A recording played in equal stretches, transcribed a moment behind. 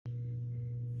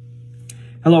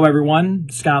Hello, everyone.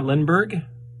 Scott Lindberg,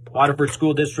 Waterford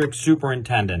School District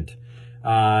Superintendent.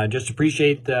 Just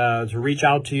appreciate to reach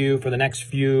out to you for the next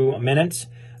few minutes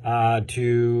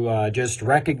to just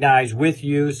recognize with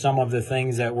you some of the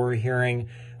things that we're hearing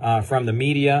from the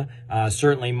media.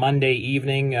 Certainly Monday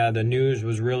evening, the news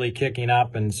was really kicking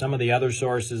up, and some of the other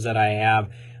sources that I have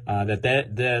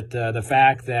the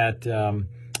fact that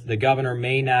the governor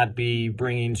may not be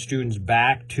bringing students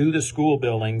back to the school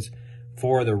buildings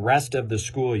for the rest of the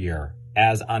school year,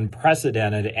 as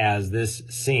unprecedented as this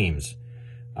seems.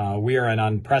 We are in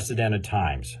unprecedented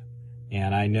times,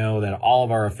 and I know that all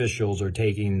of our officials are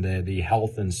taking the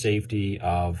health and safety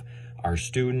of our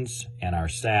students and our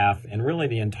staff, and really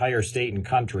the entire state and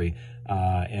country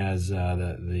as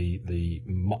the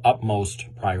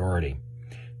utmost priority.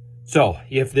 So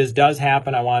if this does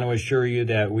happen, I want to assure you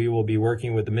that we will be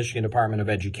working with the Michigan Department of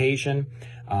Education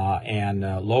and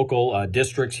local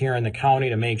districts here in the county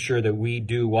to make sure that we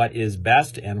do what is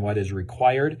best and what is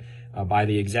required by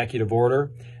the executive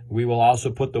order. We will also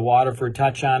put the Waterford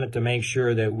touch on it to make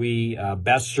sure that we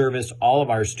best service all of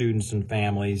our students and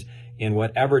families in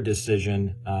whatever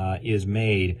decision is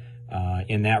made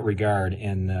in that regard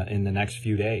in the next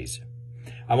few days.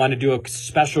 I want to do a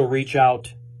special reach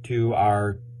out to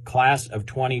our class of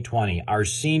 2020, our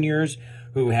seniors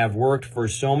who have worked for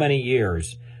so many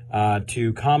years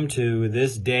to come to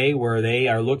this day where they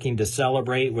are looking to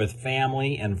celebrate with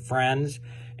family and friends.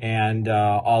 And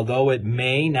although it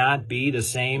may not be the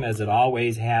same as it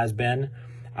always has been,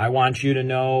 I want you to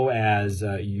know, as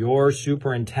your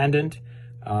superintendent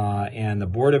and the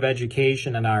Board of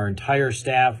Education and our entire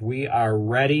staff, we are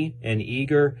ready and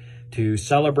eager to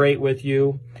celebrate with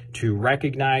you, to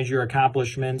recognize your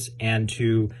accomplishments, and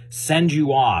to send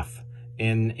you off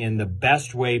in the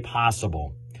best way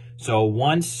possible. So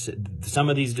once some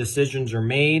of these decisions are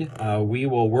made, we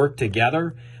will work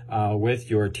together with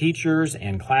your teachers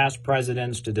and class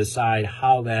presidents to decide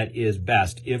how that is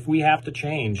best, if we have to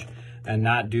change and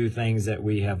not do things that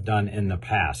we have done in the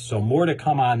past. So more to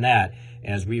come on that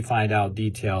as we find out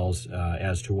details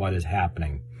as to what is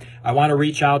happening. I want to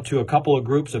reach out to a couple of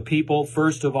groups of people.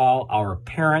 First of all, our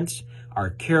parents,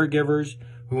 our caregivers,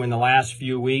 who in the last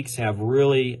few weeks have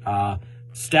really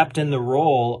stepped in the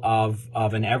role of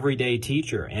an everyday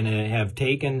teacher and have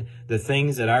taken the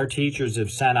things that our teachers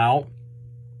have sent out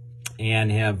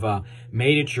and have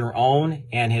made it your own,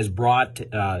 and has brought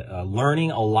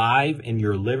learning alive in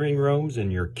your living rooms, in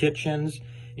your kitchens,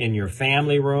 in your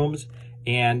family rooms,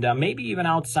 and maybe even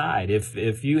outside.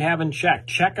 If you haven't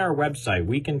check our website.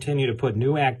 We continue to put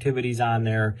new activities on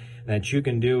there that you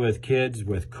can do with kids,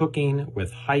 with cooking,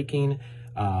 with hiking,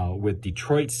 with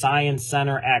Detroit Science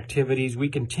Center activities. We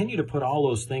continue to put all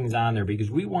those things on there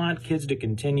because we want kids to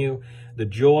continue the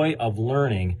joy of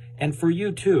learning, and for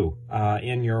you too,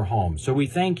 in your home. So we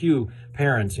thank you,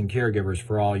 parents and caregivers,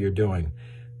 for all you're doing.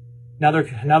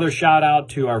 Another shout out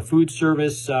to our food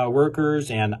service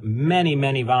workers and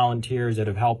many volunteers that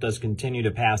have helped us continue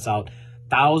to pass out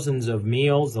thousands of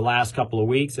meals the last couple of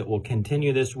weeks. It will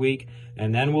continue this week,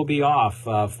 and then we'll be off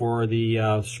for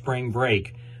the spring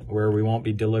break, where we won't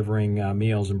be delivering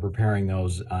meals and preparing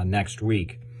those next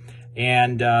week.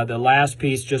 And the last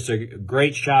piece, just a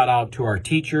great shout out to our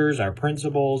teachers, our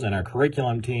principals, and our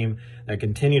curriculum team that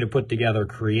continue to put together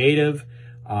creative,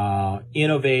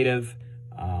 innovative,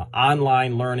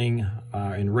 online learning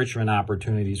enrichment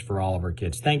opportunities for all of our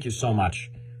kids. Thank you so much.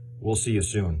 We'll see you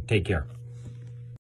soon. Take care.